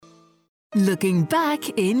Looking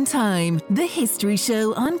Back in Time, the history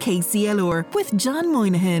show on KCLR with John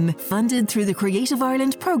Moynihan, funded through the Creative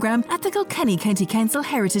Ireland programme at the Kilkenny County Council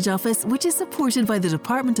Heritage Office, which is supported by the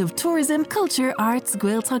Department of Tourism, Culture, Arts,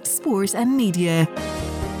 Gaeltacht, Sport and Media.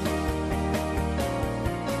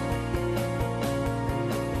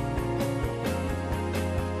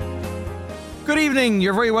 Good evening,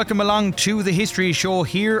 you're very welcome along to the history show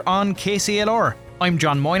here on KCLR. I'm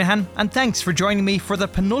John Moynihan, and thanks for joining me for the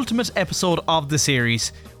penultimate episode of the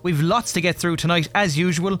series. We've lots to get through tonight as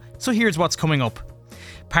usual, so here's what's coming up.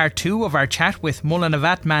 Part 2 of our chat with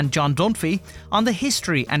Mullinavat man John Dunphy on the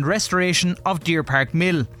history and restoration of Deerpark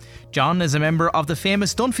Mill. John is a member of the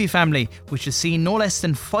famous Dunphy family, which has seen no less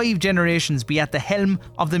than 5 generations be at the helm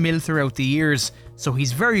of the mill throughout the years, so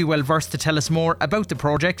he's very well versed to tell us more about the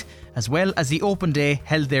project, as well as the open day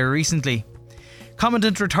held there recently.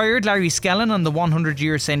 Commandant Retired Larry Scallan on the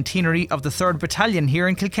 100-year centenary of the 3rd Battalion here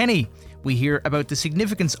in Kilkenny. We hear about the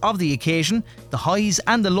significance of the occasion, the highs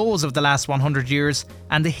and the lows of the last 100 years,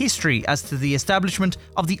 and the history as to the establishment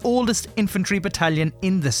of the oldest infantry battalion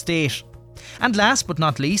in the state. And last but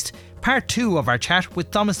not least, part 2 of our chat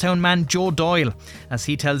with Thomastown man Joe Doyle, as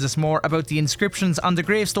he tells us more about the inscriptions on the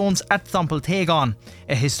gravestones at Thomple Teghàn,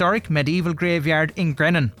 a historic medieval graveyard in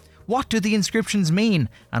Grennan. What do the inscriptions mean,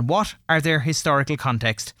 and what are their historical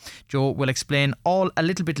context? Joe will explain all a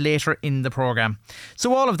little bit later in the programme.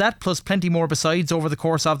 So all of that plus plenty more besides over the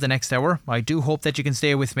course of the next hour. I do hope that you can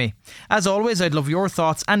stay with me. As always, I'd love your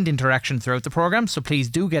thoughts and interaction throughout the programme, so please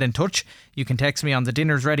do get in touch. You can text me on the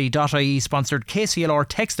dinnersready.ie sponsored KCLR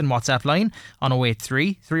text and WhatsApp line on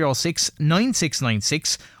 083 306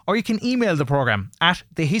 9696, or you can email the programme at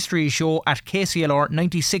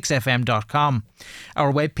thehistoryshow@kclr96fm.com.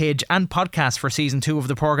 Our webpage and podcast for season 2 of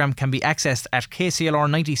the programme can be accessed at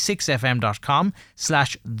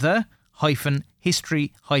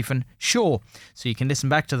kclr96fm.com/the-history-show. So you can listen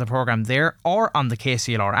back to the programme there or on the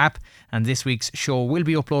KCLR app, and this week's show will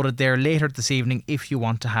be uploaded there later this evening if you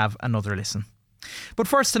want to have another listen. But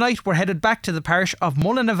first tonight we're headed back to the parish of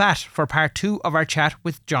Mullinavat for part 2 of our chat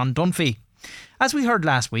with John Dunphy. As we heard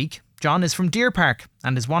last week, John is from Deerpark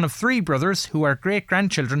and is one of 3 brothers who are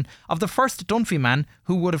great-grandchildren of the first Dunphy man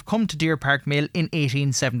who would have come to Deerpark Mill in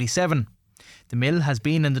 1877. The mill has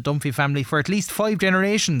been in the Dunphy family for at least 5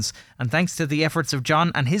 generations, and thanks to the efforts of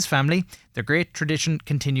John and his family, the great tradition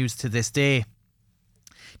continues to this day.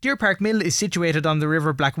 Deerpark Mill is situated on the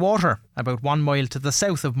River Blackwater, about 1 mile to the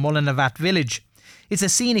south of Mullinavat village. It's a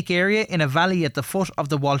scenic area in a valley at the foot of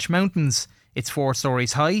the Walsh Mountains. It's 4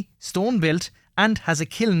 stories high, stone-built, and has a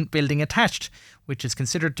kiln building attached, which is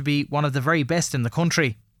considered to be one of the very best in the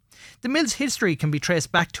country. The mill's history can be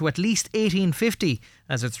traced back to at least 1850,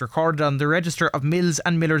 as it's recorded on the Register of Mills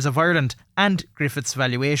and Millers of Ireland and Griffith's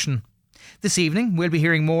valuation. This evening, we'll be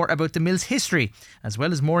hearing more about the mill's history, as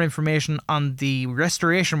well as more information on the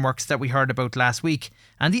restoration works that we heard about last week,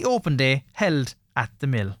 and the open day held at the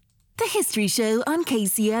mill. The history show on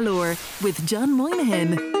KCLR with John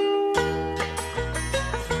Moynihan.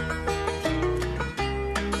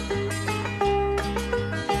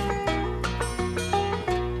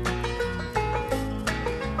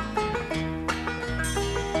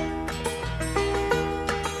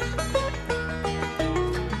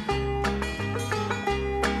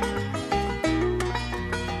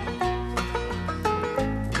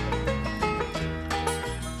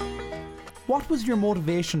 What was your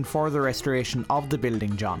motivation for the restoration of the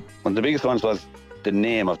building, John? One of the biggest ones was the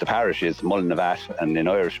name of the parish is Mullinavat, and in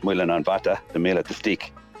Irish, Mullinavat, the mill at the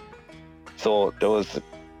stick. So there was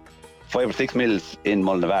 5 or 6 mills in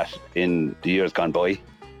Mullinavat in the years gone by,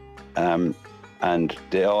 and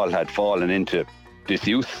they all had fallen into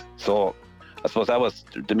disuse. So I suppose that was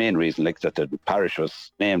the main reason, like that the parish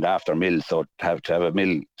was named after mills. So to have a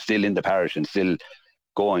mill still in the parish and still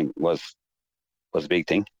going was a big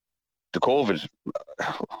thing. The COVID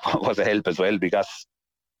was a help as well, because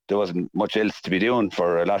there wasn't much else to be doing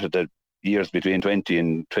for a lot of the years between 20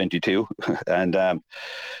 and 22. And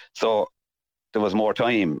so there was more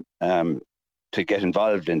time to get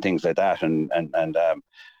involved in things like that and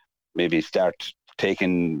maybe start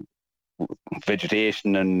taking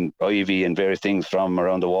vegetation and ivy and various things from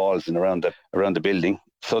around the walls and around the building.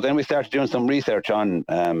 So then we started doing some research on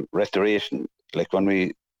restoration. Like when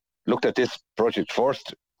we looked at this project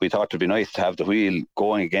first, we thought it'd be nice to have the wheel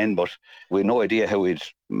going again, but we had no idea how we'd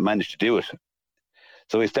manage to do it.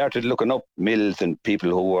 So we started looking up mills and people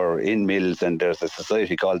who were in mills, and there's a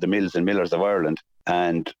society called the Mills and Millers of Ireland.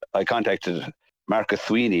 And I contacted Marcus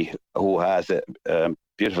Sweeney, who has a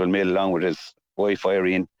beautiful mill along with his wife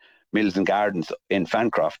Irene, Mills and Gardens in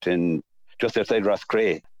Fancroft, just outside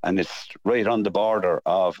Roscrea. and it's right on the border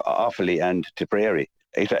of Offaly and Tipperary.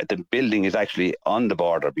 The building is actually on the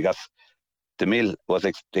border because the mill was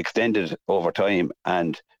extended over time,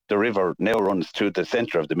 and the river now runs through the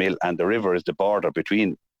centre of the mill, and the river is the border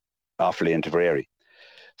between Offaly and Tipperary.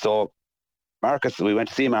 So Marcus, we went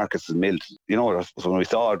to see Marcus's mill. You know, when we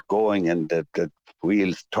saw it going and the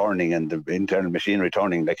wheels turning and the internal machinery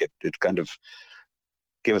turning, like it kind of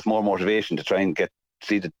gave us more motivation to try and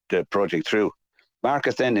see the project through.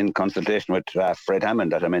 Marcus then, in consultation with Fred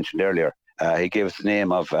Hammond that I mentioned earlier, he gave us the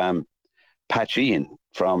name of Pat Sheehan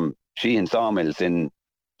from Sheehan Sawmills in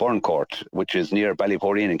Burncourt, which is near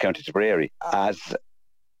Ballyporeen in County Tipperary, as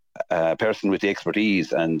a person with the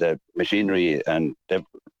expertise and the machinery and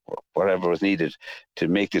whatever was needed to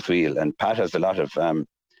make this wheel. And Pat has a lot of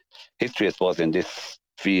history, I suppose, in this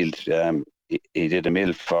field. He did a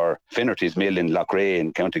mill for Finnerty's mill in Loughrea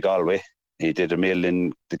in County Galway. He did a mill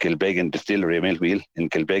in the Kilbeggan Distillery, a mill wheel in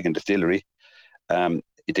Kilbeggan Distillery.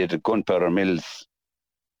 He did the gunpowder mills,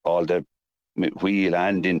 all the wheel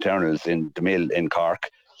and internals in the mill in Cork.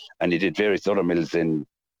 And he did various other mills in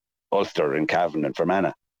Ulster, in Cavan and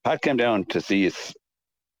Fermanagh. Pat came down to see us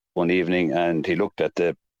one evening, and he looked at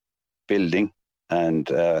the building and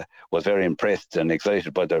was very impressed and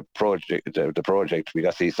excited by the project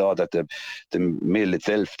because he saw that the mill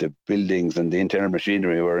itself, the buildings and the internal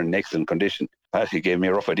machinery were in excellent condition. Pat, he gave me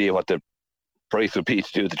a rough idea what the price would be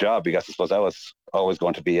to do the job, because I suppose that was always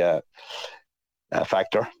going to be a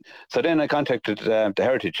factor. So then I contacted the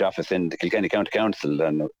Heritage Office in the Kilkenny County Council,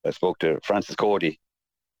 and I spoke to Francis Cody,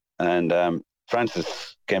 and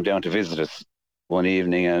Francis came down to visit us one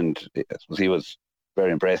evening, and he was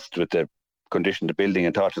very impressed with the condition of the building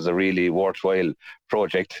and thought it was a really worthwhile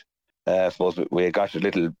project. I suppose we got a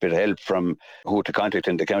little bit of help from who to contact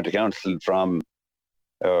in the County Council from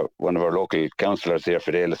one of our local councillors here,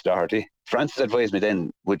 Fidelis Doherty. Francis advised me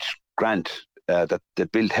then which grant that the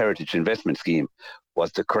Build Heritage Investment Scheme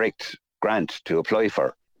was the correct grant to apply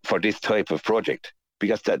for this type of project,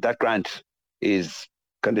 because that grant is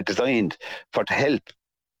kind of designed to help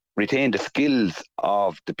retain the skills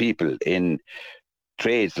of the people in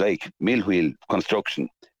trades like mill wheel construction,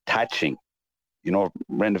 thatching,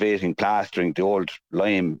 renovating, plastering, the old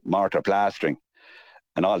lime mortar plastering,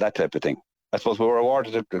 and all that type of thing. I suppose we were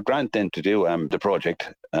awarded a grant then to do the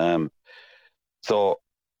project. So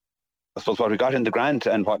I suppose what we got in the grant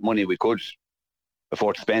and what money we could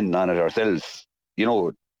afford to spend on it ourselves, we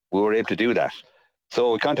were able to do that.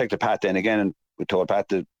 So we contacted Pat then again, and we told Pat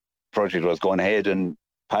the project was going ahead, and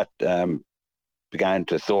Pat began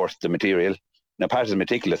to source the material. Now, Pat is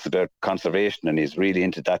meticulous about conservation, and he's really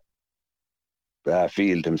into that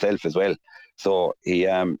field himself as well. So he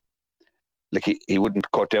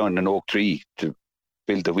wouldn't cut down an oak tree to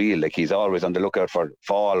build the wheel. Like, he's always on the lookout for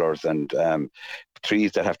fallers and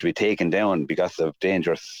trees that have to be taken down because of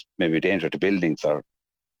danger to buildings or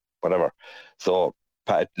whatever. So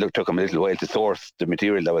Pat took him a little while to source the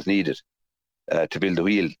material that was needed to build the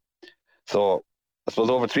wheel. So I suppose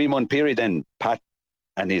over a 3-month period then, Pat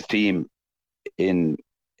and his team in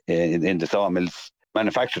the sawmills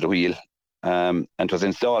manufactured the wheel, and it was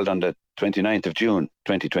installed on the 29th of June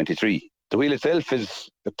 2023. The wheel itself is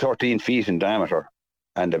 13 feet in diameter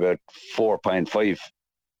and about 4.5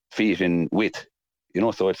 feet in width,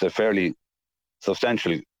 so it's a fairly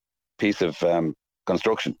substantial piece of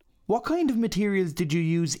construction. What kind of materials did you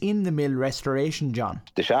use in the mill restoration, John?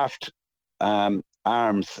 The shaft,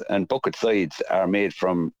 arms and bucket sides are made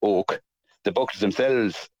from oak. The buckets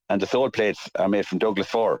themselves and the sole plates are made from Douglas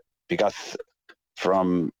fir, because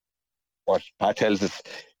from what Pat tells us,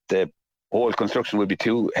 the whole construction would be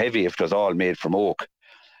too heavy if it was all made from oak.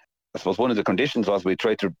 I suppose one of the conditions was we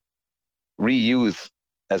tried to reuse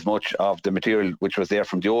as much of the material which was there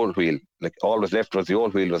from the old wheel. Like, all was left was the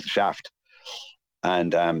old wheel, was the shaft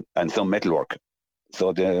and some metalwork.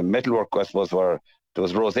 So the metalwork, I suppose, there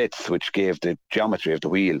was rosettes which gave the geometry of the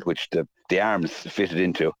wheel, which the arms fitted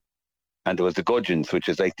into. And there was the gudgeons, which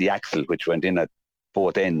is like the axle, which went in at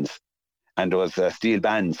both ends. And there was steel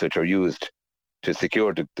bands which are used to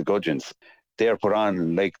secure the gudgeons. They're put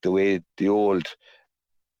on like the way the old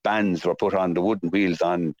bands were put on the wooden wheels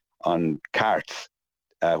on carts,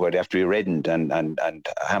 where they have to be reddened and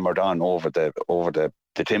hammered on over the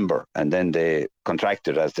timber, and then they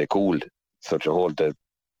contracted as they cooled, so to hold the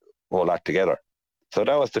whole lot together. So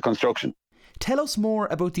that was the construction. Tell us more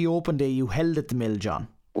about the open day you held at the mill, John.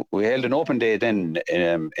 We held an open day then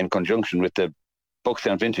in conjunction with the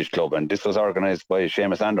Buckstown Vintage Club, and this was organised by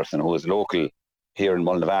Seamus Anderson, who is local here in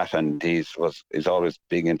Mullinavat, and he's always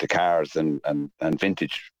big into cars and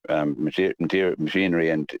vintage machinery,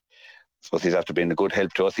 and suppose he's after being a good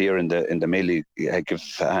help to us here in the mill. He gives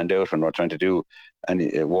us a hand out when we're trying to do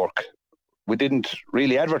any work. We didn't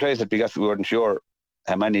really advertise it because we weren't sure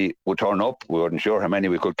how many would turn up. We weren't sure how many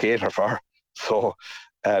we could cater for. So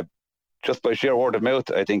just by sheer word of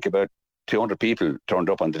mouth, I think about 200 people turned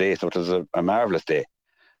up on the day. So it was a marvellous day.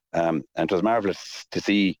 And it was marvellous to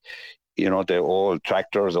see, the old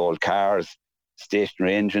tractors, old cars,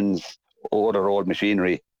 stationary engines, other old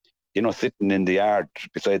machinery, sitting in the yard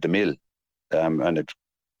beside the mill. And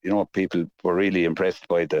people were really impressed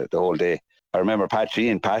by the whole day. I remember Pat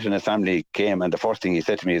and his family came, and the first thing he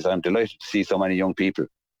said to me is, "I'm delighted to see so many young people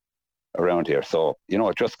around here." So,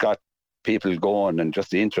 it just got people going, and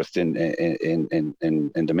just the interest in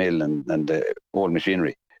the mill and the old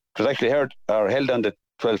machinery. It was actually held on the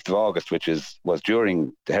 12th of August, which was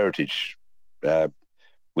during the Heritage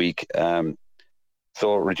Week.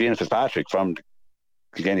 So Regina Fitzpatrick from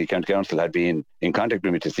Kilkenny County Council had been in contact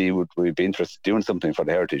with me to see would we be interested in doing something for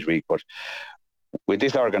the Heritage Week. But with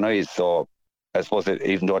this organised, so I suppose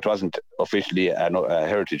even though it wasn't officially a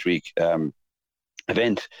Heritage Week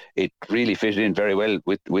event, it really fitted in very well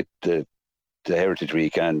with the Heritage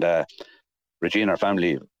Week. And Regina, our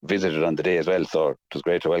family, visited on the day as well, so it was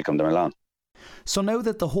great to welcome them along. So now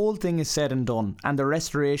that the whole thing is said and done and the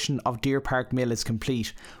restoration of Deerpark Mill is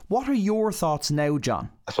complete, what are your thoughts now,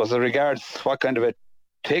 John? I suppose as regards what kind of a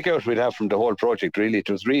takeout we'd have from the whole project, really,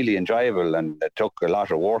 it was really enjoyable, and it took a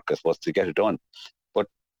lot of work, I suppose, to get it done. But,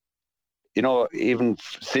 even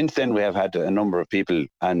since then, we have had a number of people,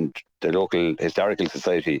 and the local historical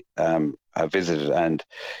society have visited, and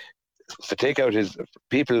the takeout is,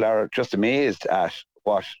 people are just amazed at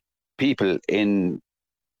what people in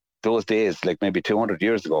those days, like maybe 200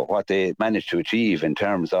 years ago, what they managed to achieve in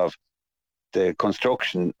terms of the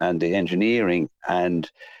construction and the engineering,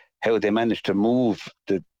 and how they managed to move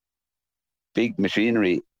the big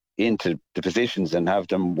machinery into the positions and have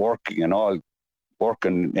them working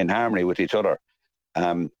in harmony with each other.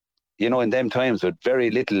 In them times, with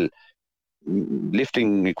very little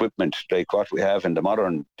lifting equipment like what we have in the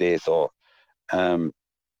modern day. So that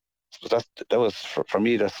was, for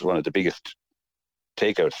me, that's one of the biggest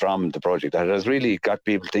takeouts from the project. That has really got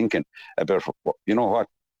people thinking about, what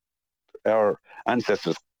our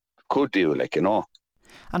ancestors could do,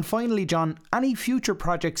 And finally, John, any future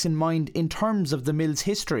projects in mind in terms of the mill's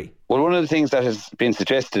history? Well, one of the things that has been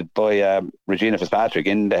suggested by Regina Fitzpatrick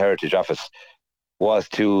in the Heritage Office was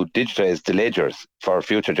to digitise the ledgers for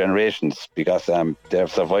future generations, because they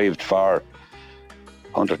have survived for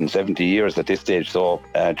 170 years at this stage. So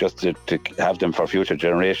just to have them for future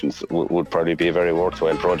generations would probably be a very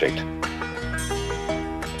worthwhile project.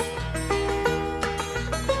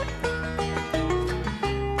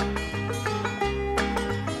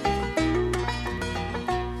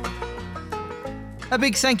 A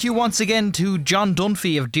big thank you once again to John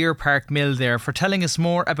Dunphy of Deerpark Mill there for telling us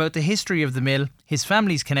more about the history of the mill, his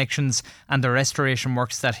family's connections and the restoration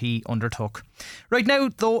works that he undertook. Right now,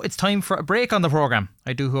 though, it's time for a break on the programme.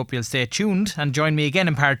 I do hope you'll stay tuned and join me again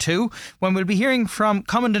in part 2, when we'll be hearing from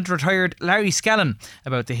Commandant Retired Larry Scallan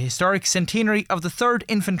about the historic centenary of the 3rd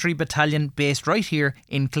Infantry Battalion, based right here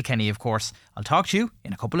in Kilkenny, of course. I'll talk to you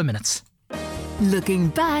in a couple of minutes. Looking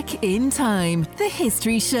back in time, the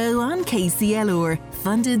History Show on KCLR,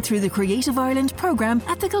 funded through the Creative Ireland programme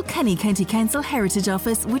at the Kilkenny County Council Heritage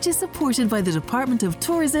Office, which is supported by the Department of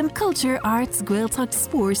Tourism, Culture, Arts, Gaeltacht,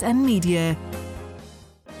 Sport and Media.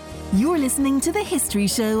 You're listening to the History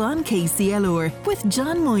Show on KCLR with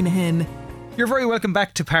John Moynihan. You're very welcome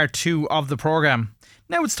back to part 2 of the programme.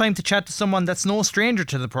 Now it's time to chat to someone that's no stranger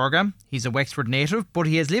to the programme. He's a Wexford native, but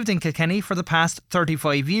he has lived in Kilkenny for the past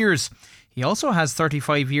 35 years. He also has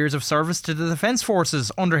 35 years of service to the Defence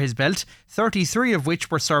Forces under his belt, 33 of which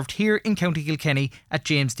were served here in County Kilkenny at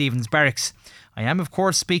James Stephens Barracks. I am, of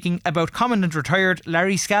course, speaking about Commandant Retired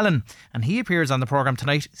Larry Scallan, and he appears on the programme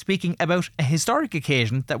tonight speaking about a historic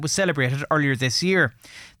occasion that was celebrated earlier this year.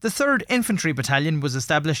 The 3rd Infantry Battalion was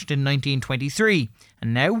established in 1923,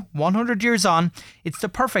 and now, 100 years on, it's the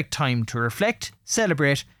perfect time to reflect,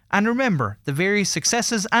 celebrate and remember the various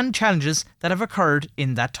successes and challenges that have occurred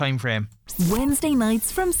in that time frame. Wednesday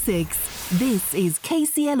nights from 6. This is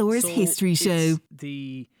KCLR's History Show.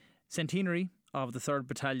 The centenary of the 3rd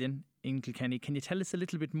Battalion in Kilkenny. Can you tell us a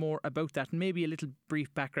little bit more about that, and maybe a little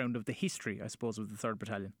brief background of the history, I suppose, of the 3rd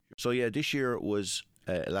Battalion? So yeah, this year was,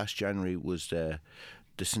 last January was the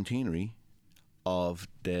centenary of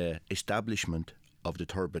the establishment of the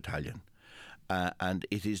 3rd Battalion. And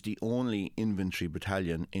it is the only infantry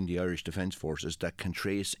battalion in the Irish Defence Forces that can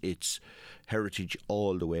trace its heritage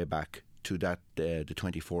all the way back to that the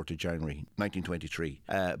 24th of January 1923.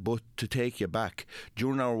 But to take you back,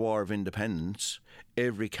 during our War of Independence,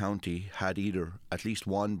 every county had either at least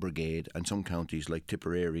one brigade, and some counties like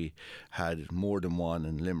Tipperary had more than one,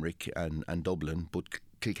 and Limerick and Dublin, but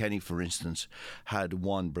Kilkenny, for instance, had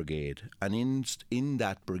one brigade. And in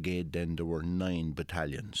that brigade then there were 9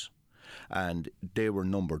 battalions. And they were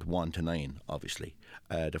numbered 1 to 9, obviously.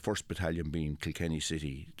 The 1st Battalion being Kilkenny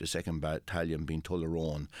City, the 2nd Battalion being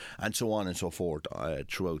Tullaroan, and so on and so forth,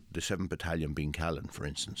 throughout the 7th Battalion being Callan, for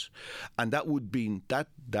instance. And that would be that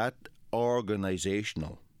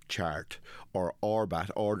organisational chart, or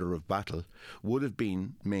ORBAT, order of battle, would have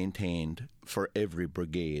been maintained for every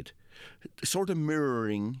brigade, sort of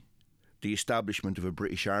mirroring the establishment of a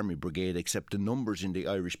British Army brigade, except the numbers in the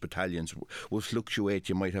Irish battalions will fluctuate.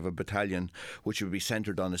 You might have a battalion which would be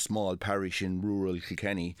centred on a small parish in rural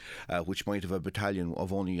Kilkenny, which might have a battalion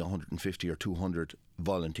of only 150 or 200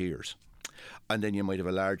 volunteers. And then you might have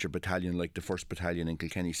a larger battalion like the 1st Battalion in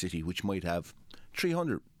Kilkenny City, which might have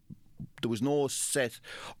 300. There was no set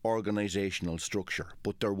organisational structure,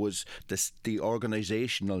 but there was the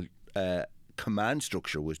organisational command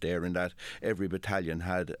structure was there, in that every battalion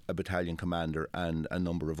had a battalion commander and a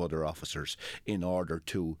number of other officers, in order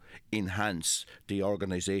to enhance the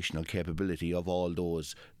organisational capability of all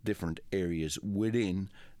those different areas within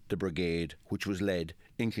the brigade, which was led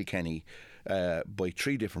in Kilkenny by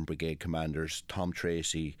 3 different brigade commanders: Tom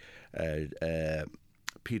Tracy,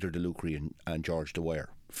 Peter DeLucre and George Dwyer,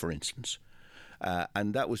 for instance.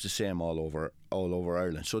 And that was the same all over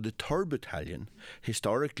Ireland. So the 3rd Battalion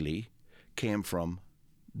historically came from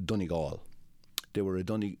Donegal. They were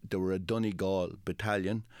a Donegal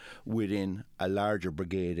battalion within a larger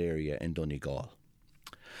brigade area in Donegal.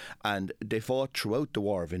 And they fought throughout the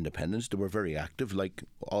War of Independence. They were very active, like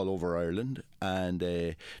all over Ireland, and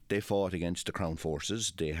they fought against the Crown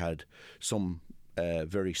forces. They had some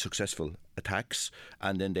very successful attacks,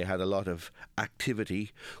 and then they had a lot of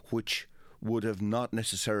activity which would have not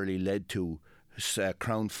necessarily led to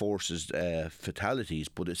Crown forces fatalities,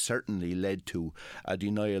 but it certainly led to a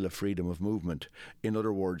denial of freedom of movement. In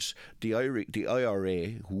other words, the IRA,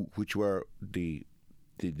 which were the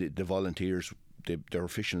volunteers, their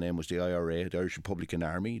official name was the IRA, the Irish Republican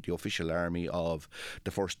Army, the official army of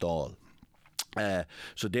the First Dáil.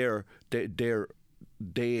 So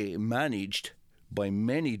they managed by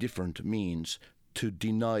many different means to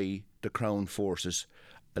deny the Crown forces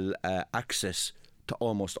access to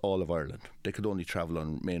almost all of Ireland. They could only travel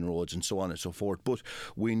on main roads and so on and so forth. But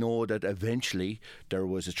we know that eventually there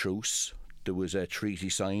was a truce, there was a treaty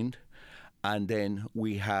signed, and then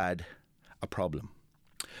we had a problem,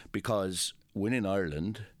 because within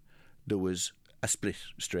Ireland there was a split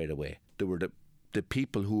straight away. There were the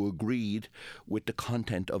people who agreed with the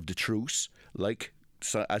content of the truce, like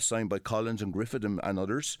as signed by Collins and Griffith and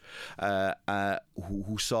others,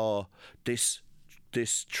 who saw this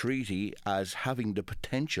treaty as having the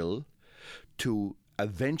potential to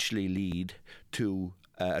eventually lead to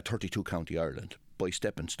a 32 county Ireland by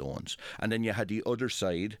stepping stones. And then you had the other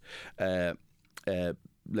side, led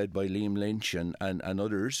by Liam Lynch and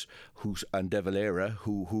others, and De Valera,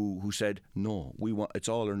 who said, no, we want, it's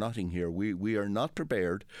all or nothing here. We are not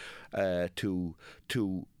prepared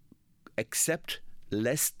to accept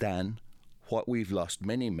less than what we've lost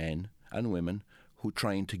many men and women who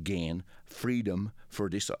trying to gain freedom for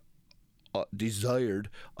this desired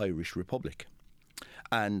Irish Republic.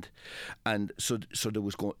 And so there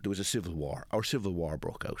was a civil war. Our civil war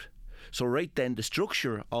broke out. So right then, the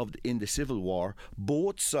structure in the civil war,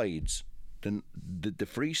 both sides, the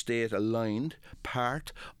Free State aligned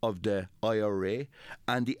part of the IRA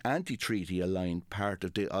and the anti-treaty aligned part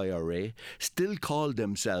of the IRA, still called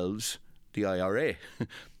themselves the IRA,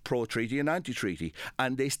 pro-treaty and anti-treaty,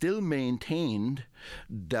 and they still maintained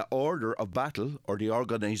the order of battle, or the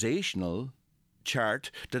organisational chart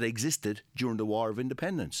that existed during the War of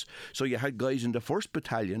Independence. So you had guys in the 1st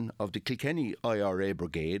Battalion of the Kilkenny IRA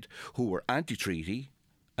Brigade who were anti-treaty,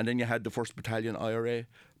 and then you had the 1st Battalion IRA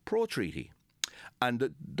pro-treaty. And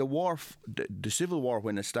the Civil War,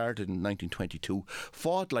 when it started in 1922,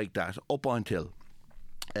 fought like that up until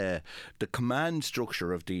the command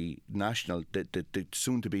structure of the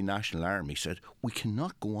soon-to-be National Army said, we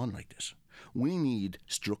cannot go on like this. We need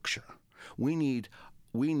structure. We need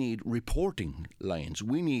reporting lines.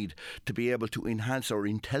 We need to be able to enhance our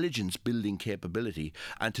intelligence building capability.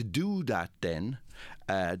 And to do that then,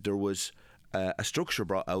 there was a structure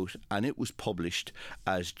brought out, and it was published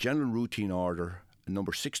as General Routine Order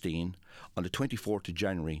number 16 on the 24th of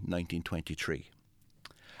January 1923.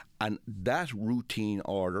 And that routine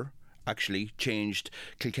order actually changed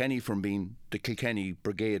Kilkenny from being the Kilkenny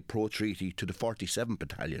Brigade pro-treaty to the 47th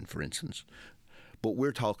Battalion, for instance. But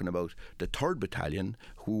we're talking about the 3rd Battalion,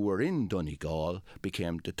 who were in Donegal,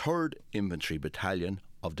 became the 3rd Infantry Battalion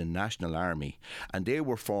of the National Army, and they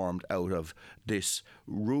were formed out of this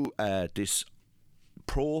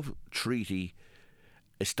pro-treaty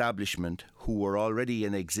establishment who were already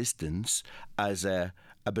in existence as a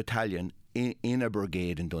battalion in a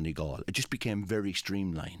brigade in Donegal. It just became very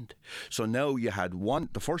streamlined. So now you had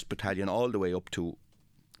the 1st Battalion all the way up to,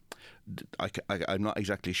 I'm not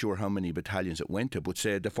exactly sure how many battalions it went to, but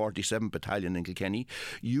say the 47th Battalion in Kilkenny,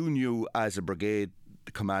 you knew as a brigade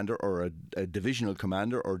commander or a divisional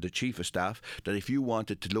commander or the chief of staff that if you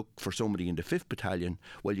wanted to look for somebody in the 5th Battalion,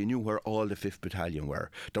 well, you knew where all the 5th Battalion were.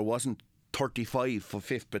 There wasn't 35 for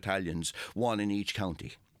 5th battalions, one in each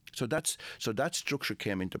county. So that structure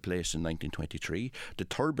came into place in 1923. The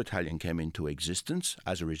 3rd Battalion came into existence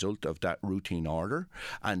as a result of that routine order,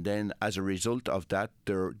 and then as a result of that,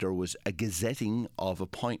 there was a gazetting of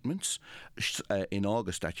appointments in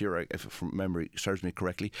August that year, if memory serves me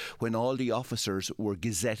correctly, when all the officers were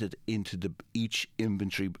gazetted into each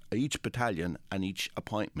battalion and each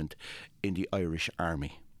appointment in the Irish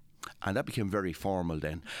Army. And that became very formal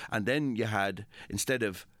then. And then you had, instead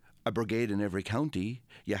of a brigade in every county,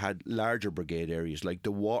 you had larger brigade areas like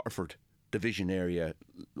the Waterford Division area,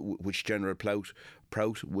 which General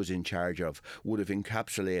Prout was in charge of, would have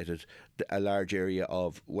encapsulated a large area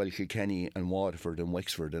of, well, Kilkenny and Waterford and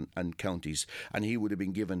Wexford and counties, and he would have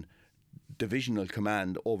been given divisional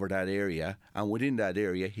command over that area, and within that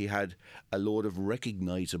area he had a load of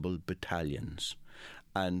recognisable battalions.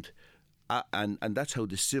 And that's how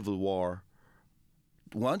the Civil War,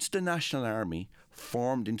 once the National Army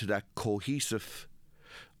formed into that cohesive,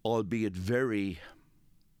 albeit very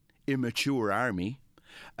immature army,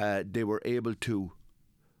 they were able to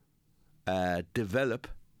develop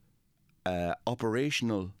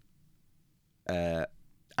operational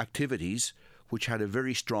activities which had a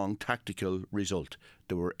very strong tactical result.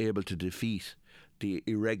 They were able to defeat the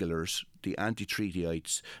irregulars, the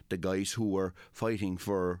anti-treatyites, the guys who were fighting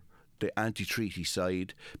for the anti-treaty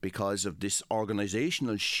side, because of this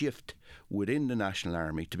organisational shift within the National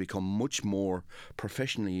Army to become much more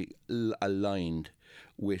professionally aligned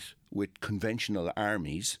with conventional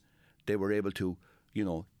armies. They were able to,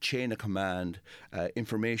 chain of command,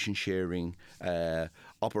 information sharing,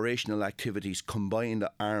 operational activities, combined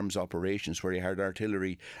arms operations where you had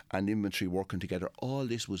artillery and infantry working together. All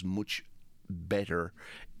this was much better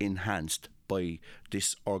enhanced by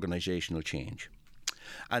this organisational change.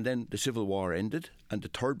 And then the Civil War ended, and the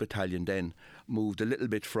 3rd Battalion then moved a little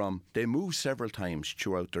bit they moved several times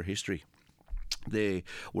throughout their history. They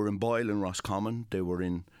were in Boyle and Roscommon, they were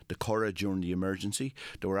in the Curragh during the emergency,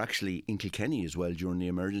 they were actually in Kilkenny as well during the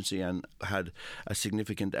emergency, and had a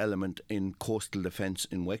significant element in coastal defence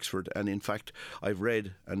in Wexford. And in fact, I've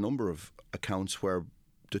read a number of accounts where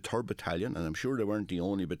the 3rd Battalion, and I'm sure they weren't the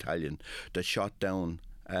only battalion, that shot down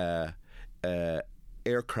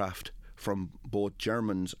aircraft from both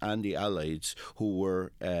Germans and the Allies who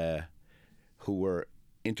were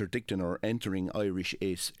interdicting or entering Irish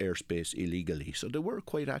airspace illegally. So they were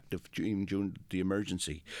quite active during the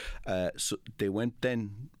emergency. So they went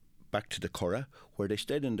then back to the Curragh, where they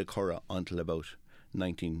stayed in the Curragh until about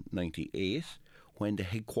 1998, when the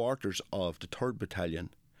headquarters of the 3rd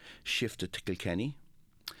Battalion shifted to Kilkenny.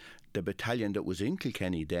 The battalion that was in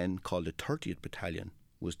Kilkenny then, called the 30th Battalion,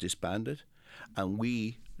 was disbanded, and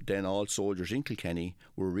we, then all soldiers in Kilkenny,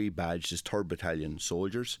 were rebadged as 3rd Battalion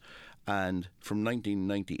soldiers. And from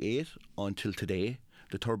 1998 until today,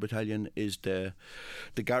 the 3rd Battalion is the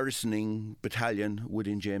garrisoning battalion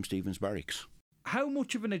within James Stephens Barracks. How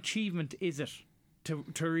much of an achievement is it to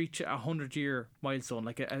reach a 100-year milestone,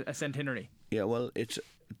 like a centenary? Yeah, well, it's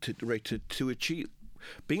to achieve.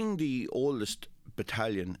 Being the oldest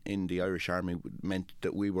battalion in the Irish Army meant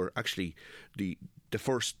that we were actually the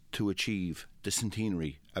first to achieve the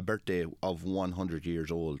centenary, a birthday of 100 years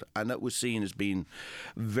old, and that was seen as being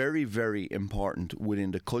very, very important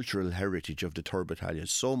within the cultural heritage of the 3rd Battalion,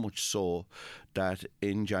 so much so that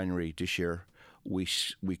in January this year we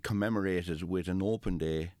commemorated with an open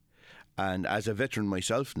day. And as a veteran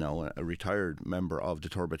myself now, a retired member of the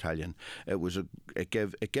 3rd Battalion,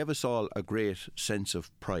 it gave us all a great sense of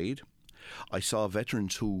pride. I saw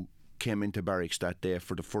veterans who came into barracks that day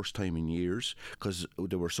for the first time in years, because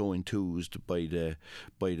they were so enthused by the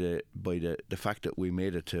fact that we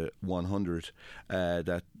made it to 100,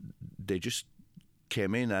 that they just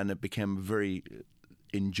came in, and it became a very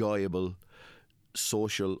enjoyable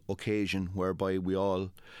social occasion whereby we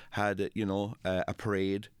all had a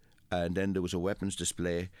parade, and then there was a weapons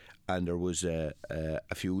display, and there was a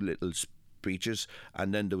few little speeches,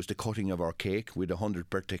 and then there was the cutting of our cake with 100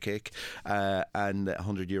 birthday cake, and a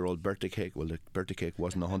 100-year-old birthday cake. Well, the birthday cake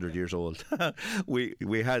wasn't 100 years old.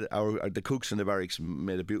 we had the cooks in the barracks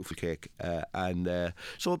made a beautiful cake, and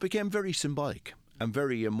so it became very symbolic and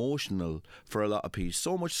very emotional for a lot of people.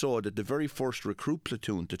 So much so that the very first recruit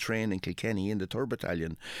platoon to train in Kilkenny in the 3rd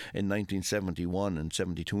Battalion in 1971 and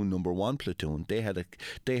 72, number 1 platoon, they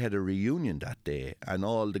had a reunion that day, and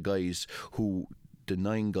all the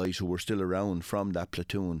 9 guys who were still around from that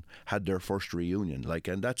platoon had their first reunion,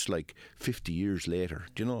 and that's 50 years later,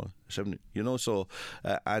 70, so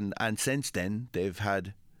and since then they've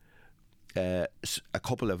had a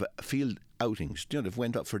couple of field outings. They've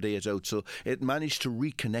went up for days out, so it managed to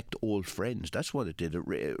reconnect old friends. That's what it did.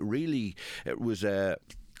 It was an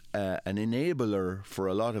enabler for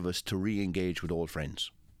a lot of us to re-engage with old friends.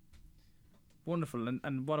 Wonderful,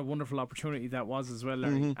 and what a wonderful opportunity that was as well,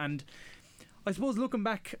 Larry. And I suppose looking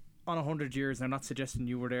back on 100 years, I'm not suggesting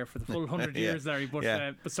you were there for the full 100 years, Larry,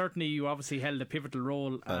 but certainly you obviously held a pivotal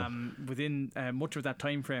role within much of that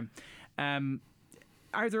time frame.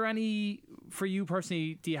 Are there any, for you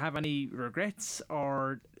personally, do you have any regrets,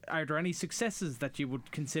 or are there any successes that you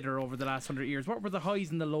would consider over the last 100 years? What were the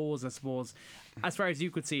highs and the lows, I suppose, as far as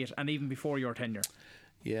you could see it, and even before your tenure?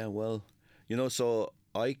 Yeah, well, so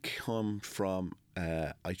I come from,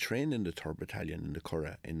 I trained in the 3rd Battalion in the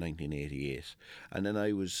Curragh in 1988, and then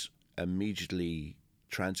I was immediately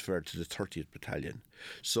transferred to the 30th Battalion.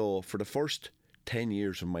 So for the first 10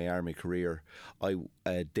 years of my army career,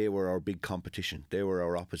 they were our big competition. They were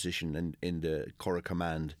our opposition in the Curragh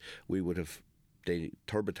Command. The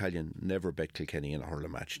 3rd Battalion never bet Kilkenny in a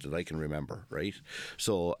hurling match that I can remember, right?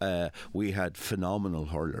 So we had phenomenal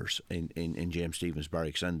hurlers in James Stevens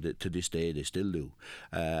Barracks, and to this day they still do.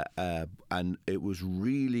 And it was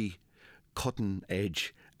really cutting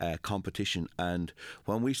edge competition. And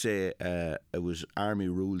when we say it was army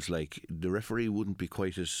rules, the referee wouldn't be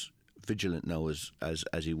quite as vigilant now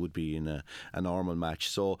as he would be in a normal match.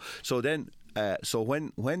 So when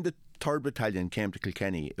the 3rd Battalion came to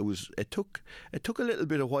Kilkenny, it took a little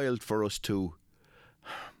bit of while for us to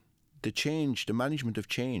the management of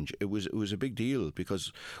change. It was a big deal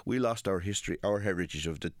because we lost our heritage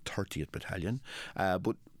of the 30th Battalion,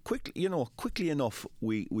 but quickly enough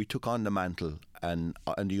we took on the mantle and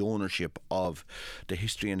the ownership of the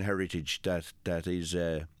history and heritage that is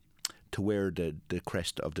to wear the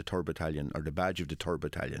crest of the 3rd Battalion, or the badge of the 3rd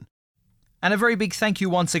Battalion. And a very big thank you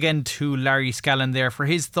once again to Larry Scallan there for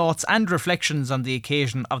his thoughts and reflections on the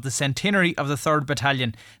occasion of the centenary of the 3rd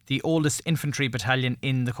Battalion, the oldest infantry battalion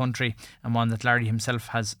in the country, and one that Larry himself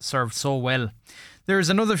has served so well. There's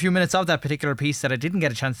another few minutes of that particular piece that I didn't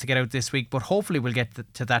get a chance to get out this week, but hopefully we'll get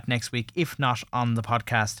to that next week, if not on the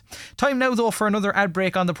podcast. Time now though for another ad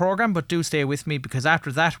break on the programme, but do stay with me, because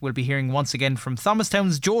after that we'll be hearing once again from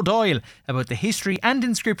Thomastown's Joe Doyle about the history and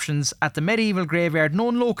inscriptions at the medieval graveyard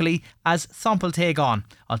known locally as Thomple Teghàn.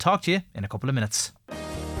 I'll talk to you in a couple of minutes.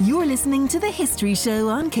 You're listening to The History Show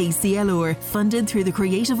on KCLR, funded through the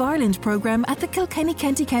Creative Ireland programme at the Kilkenny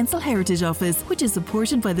County Council Heritage Office, which is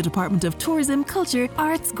supported by the Department of Tourism, Culture,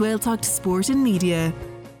 Arts, Gaeltacht, Sport and Media.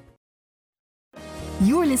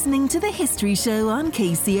 You're listening to The History Show on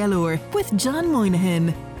KCLR with John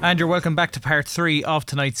Moynihan. And you're welcome back to part 3 of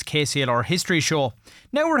tonight's KCLR History Show.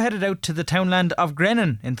 Now we're headed out to the townland of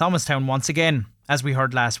Grennan in Thomastown once again. As we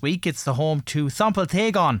heard last week, it's the home to Thomple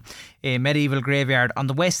Teghàn, a medieval graveyard on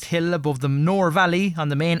the west hill above the Nore Valley on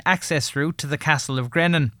the main access route to the castle of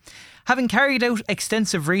Grennan. Having carried out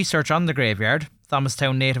extensive research on the graveyard,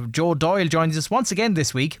 Thomastown native Joe Doyle joins us once again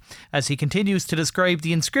this week as he continues to describe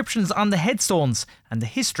the inscriptions on the headstones and the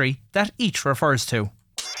history that each refers to.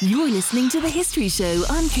 You're listening to The History Show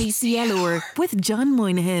on KCLR with John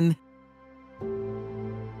Moynihan.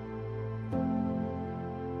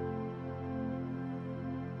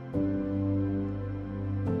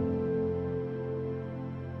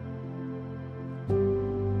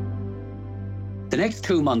 The next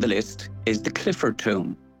tomb on the list is the Clifford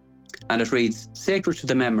tomb, and it reads, "Sacred to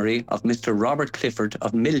the memory of Mr. Robert Clifford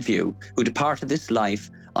of Millview, who departed this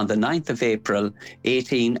life on the 9th of April,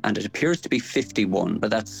 18, and it appears to be 51,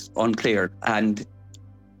 but that's unclear. And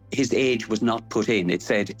his age was not put in. It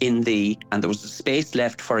said in the, and there was a space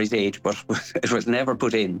left for his age, but it was never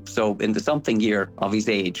put in. So in the something year of his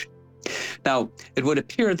age. Now, it would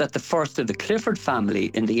appear that the first of the Clifford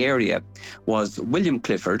family in the area was William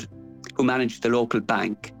Clifford, who managed the local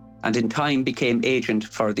bank and in time became agent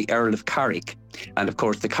for the Earl of Carrick. And of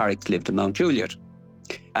course, the Carricks lived in Mount Juliet.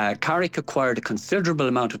 Carrick acquired a considerable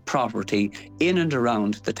amount of property in and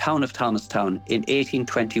around the town of Thomastown in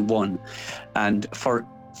 1821. And for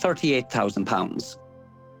 £38,000.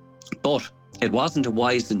 But it wasn't a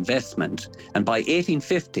wise investment, and by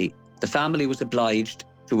 1850, the family was obliged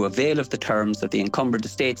to avail of the terms of the Encumbered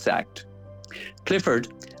Estates Act. Clifford,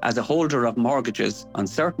 as a holder of mortgages on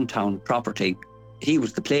certain town property, he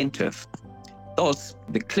was the plaintiff. Thus,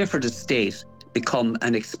 the Clifford estate become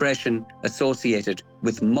an expression associated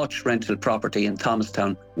with much rental property in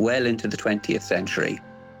Thomastown well into the 20th century.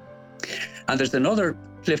 And there's another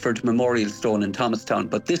Clifford memorial stone in Thomastown,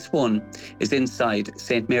 but this one is inside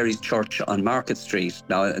St. Mary's Church on Market Street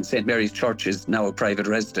now, and St. Mary's Church is now a private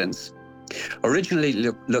residence. Originally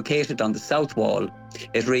located on the south wall,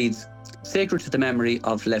 it reads, "Sacred to the memory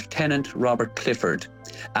of Lieutenant Robert Clifford,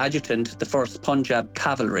 Adjutant the 1st Punjab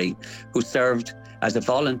Cavalry, who served as a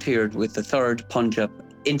volunteer with the 3rd Punjab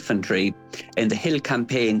Infantry in the Hill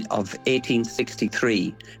Campaign of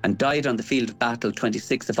 1863 and died on the field of battle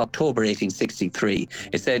 26th of October 1863.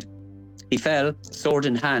 It said, he fell, sword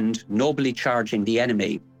in hand, nobly charging the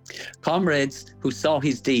enemy. Comrades who saw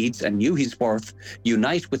his deeds and knew his worth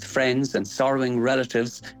unite with friends and sorrowing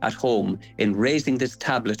relatives at home in raising this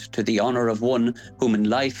tablet to the honour of one whom in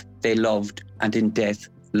life they loved and in death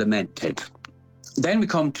lamented." Then we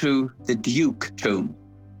come to the Duke tomb.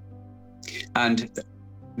 And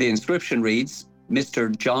the inscription reads,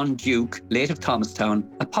 "Mr. John Duke, late of Thomastown,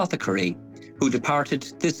 apothecary, who departed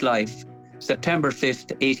this life September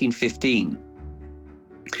 5th, 1815.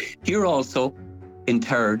 Here also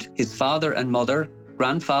interred his father and mother,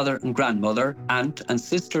 grandfather and grandmother, aunt and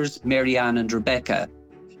sisters Mary Ann and Rebecca,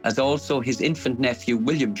 as also his infant nephew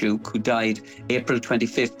William Duke, who died April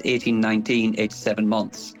 25th, 1819, 87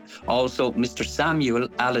 months. Also Mr. Samuel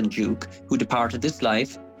Allen Duke, who departed this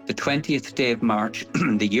life the 20th day of March,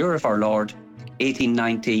 the year of our Lord,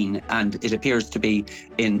 1819, and it appears to be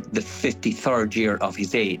in the 53rd year of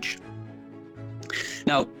his age."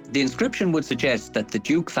 Now, the inscription would suggest that the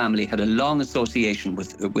Duke family had a long association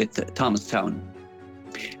with Thomastown.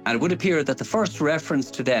 And it would appear that the first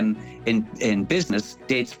reference to them in business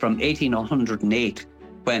dates from 1808,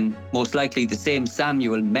 when most likely the same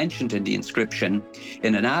Samuel mentioned in the inscription,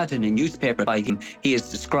 in an ad in a newspaper by him, he is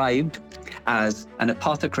described as an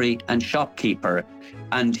apothecary and shopkeeper,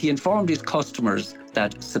 and he informed his customers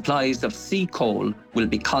that supplies of sea coal will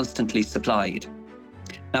be constantly supplied.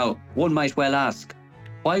 Now, one might well ask,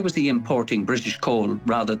 why was he importing British coal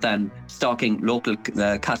rather than stocking local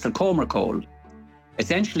Castlecomer coal?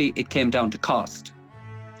 Essentially, it came down to cost.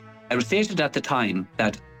 It was stated at the time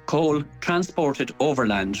that coal transported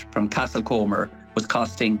overland from Castlecomer was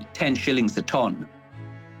costing 10 shillings a tonne,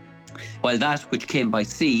 while that which came by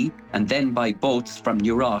sea and then by boats from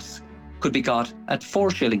New Ross could be got at 4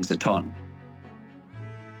 shillings a tonne.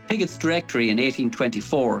 Piggott's Directory in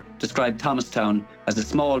 1824 described Thomastown as a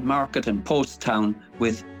small market and post town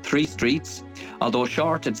with 3 streets, although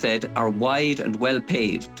short, it said, are wide and well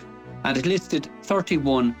paved, and it listed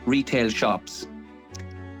 31 retail shops.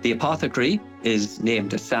 The apothecary is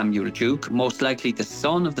named as Samuel Duke, most likely the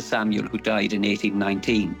son of the Samuel who died in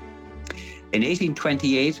 1819. In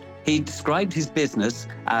 1828, he described his business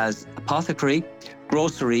as apothecary,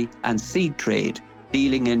 grocery and seed trade,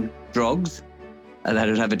 dealing in drugs, that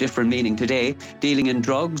would have a different meaning today, dealing in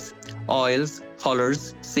drugs, oils,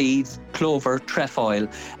 colours, seeds, clover, trefoil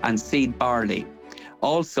and seed barley.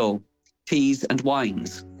 Also teas and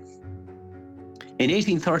wines. In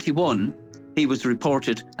 1831, he was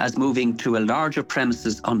reported as moving to a larger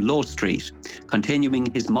premises on Low Street, continuing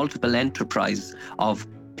his multiple enterprise of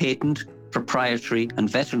patent, proprietary and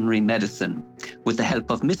veterinary medicine with the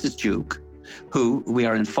help of Mrs. Duke, who, we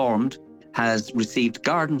are informed, has received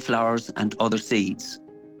garden flowers and other seeds.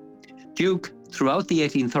 Duke, throughout the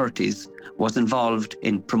 1830s, was involved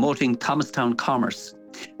in promoting Thomastown commerce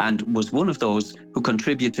and was one of those who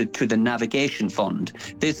contributed to the Navigation Fund.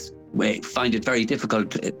 This, we find it very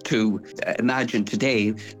difficult to imagine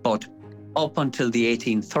today, but up until the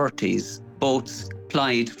 1830s, boats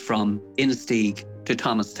plied from Innisteig to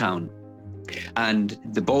Thomastown. And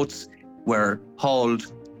the boats were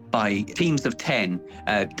hauled by teams of 10,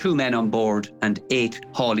 2 men on board and 8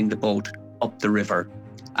 hauling the boat up the river,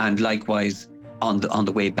 and likewise on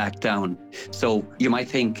the way back down. So you might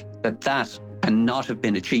think that that cannot have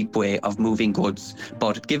been a cheap way of moving goods,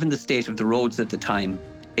 but given the state of the roads at the time,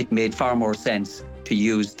 it made far more sense to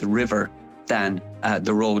use the river than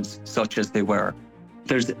the roads such as they were.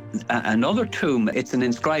 There's another tomb. It's an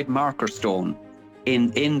inscribed marker stone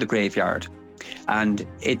in the graveyard, and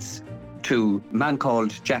it's to a man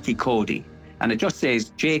called Jackie Cody, and it just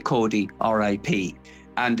says J. Cody, R.I.P.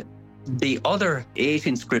 And the other 8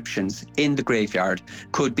 inscriptions in the graveyard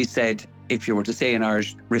could be said, if you were to say in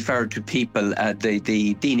Irish, referred to people,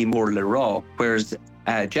 the Dini Moore Le Raw, whereas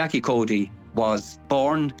Jackie Cody was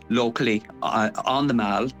born locally on the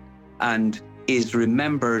Mall and is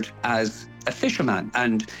remembered as a fisherman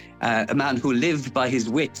and a man who lived by his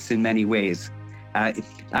wits in many ways.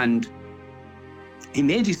 And he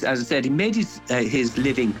made his, as I said, he made his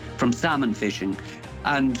living from salmon fishing,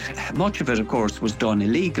 and much of it, of course, was done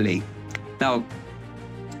illegally. Now,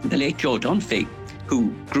 the late Joe Dunphy,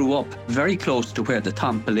 who grew up very close to where the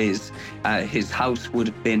Thomple is, his house would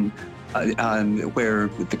have been where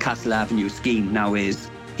the Castle Avenue scheme now is.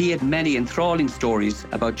 He had many enthralling stories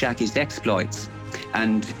about Jackie's exploits.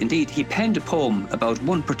 And indeed, he penned a poem about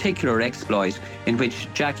one particular exploit in which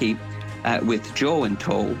Jackie, with Joe in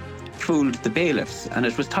tow, fooled the bailiffs. And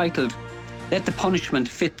it was titled, "Let the Punishment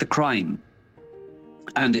Fit the Crime."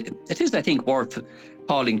 And it is, I think, worth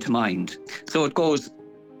calling to mind. So it goes,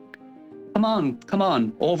 come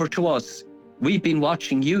on, over to us. We've been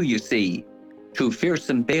watching you, you see. Two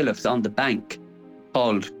fearsome bailiffs on the bank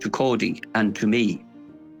called to Cody and to me.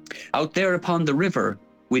 Out there upon the river,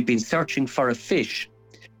 we'd been searching for a fish.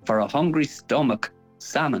 For a hungry stomach,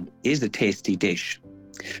 salmon is a tasty dish.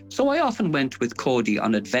 So I often went with Cody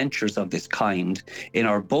on adventures of this kind. In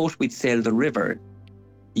our boat we'd sail the river.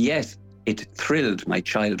 Yes, it thrilled my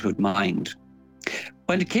childhood mind.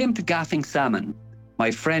 When it came to gaffing salmon,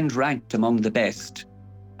 my friend ranked among the best.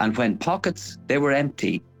 And when pockets they were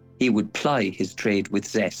empty, he would ply his trade with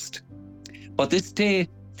zest. But this day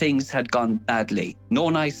things had gone badly. No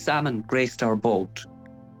nice salmon graced our boat.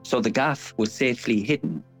 So the gaff was safely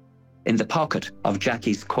hidden in the pocket of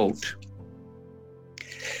Jackie's coat.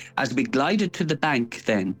 As we glided to the bank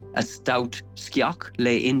then, a stout skioch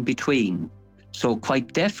lay in between. So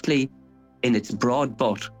quite deftly, in its broad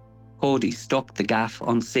butt, Cody stuck the gaff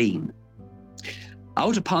unseen.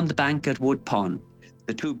 Out upon the bank at Woodpond,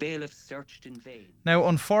 the two bailiffs searched in vain. Now,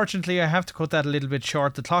 unfortunately, I have to cut that a little bit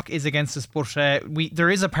short. The clock is against us, but there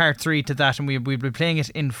is a part 3 to that, and we'll be playing it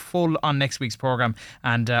in full on next week's programme.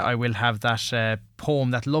 And I will have that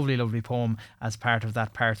poem, that lovely, lovely poem, as part of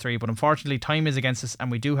that part 3. But unfortunately, time is against us, and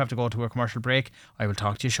we do have to go to a commercial break. I will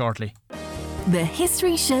talk to you shortly. The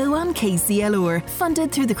History Show on KCLR,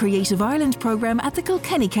 funded through the Creative Ireland programme at the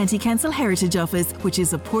Kilkenny County Council Heritage Office, which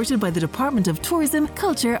is supported by the Department of Tourism,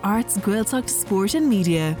 Culture, Arts, Gaeltacht, Sport and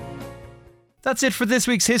Media. That's it for this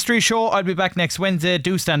week's History Show. I'll be back next Wednesday.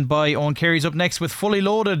 Do stand by. Owen Carey's up next with Fully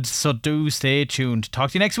Loaded, so do stay tuned.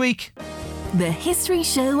 Talk to you next week. The History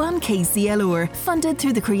Show on KCLR, funded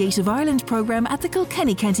through the Creative Ireland programme at the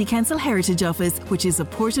Kilkenny County Council Heritage Office, which is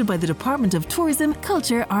supported by the Department of Tourism,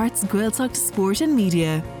 Culture, Arts, Gaeltacht, Sport and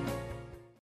Media.